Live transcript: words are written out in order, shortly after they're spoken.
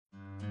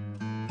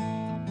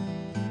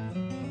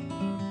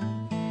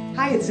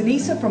Hi, it's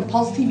Anissa from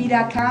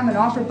PulseTV.com and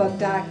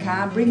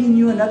OfferBook.com bringing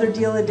you another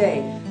deal a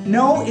day.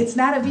 No, it's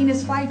not a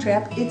Venus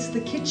flytrap, it's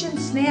the Kitchen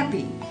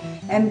Snapi.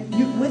 And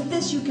with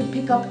this you can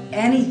pick up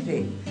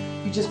anything.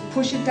 You just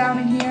push it down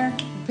in here,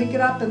 pick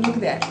it up, and look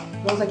at that.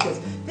 It goes like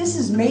this. This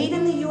is made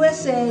in the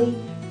USA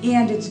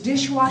and it's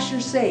dishwasher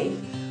safe.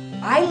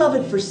 I love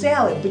it for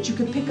salad, but you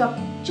can pick up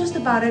just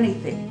about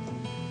anything.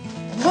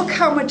 Look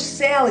how much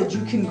salad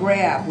you can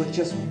grab with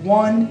just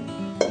one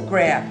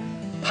grab.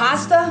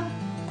 Pasta?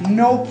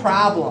 No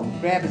problem.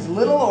 Grab as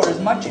little or as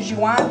much as you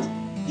want.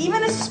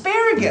 Even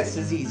asparagus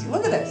is easy.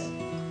 Look at this.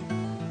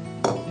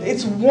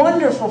 It's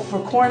wonderful for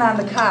corn on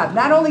the cob.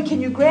 Not only can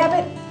you grab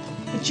it,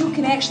 but you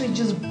can actually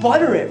just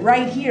butter it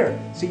right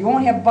here, so you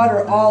won't have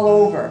butter all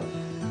over.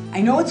 I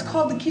know it's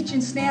called the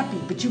Kitchen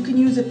Snapi, but you can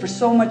use it for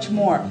so much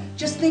more.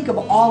 Just think of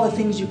all the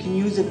things you can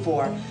use it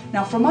for.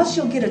 Now from us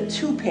you'll get a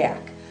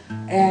 2-pack,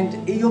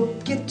 and you'll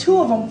get 2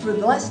 of them for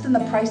less than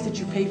the price that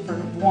you pay for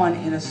one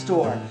in a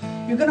store.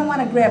 You're going to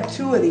want to grab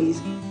 2 of these,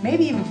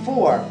 maybe even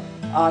 4.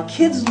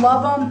 Kids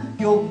love them.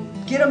 You'll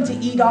get them to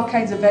eat all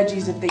kinds of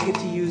veggies if they get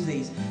to use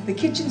these. The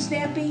Kitchen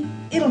Snapi,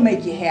 it'll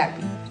make you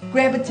happy.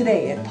 Grab it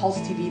today at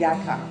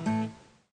PulseTV.com.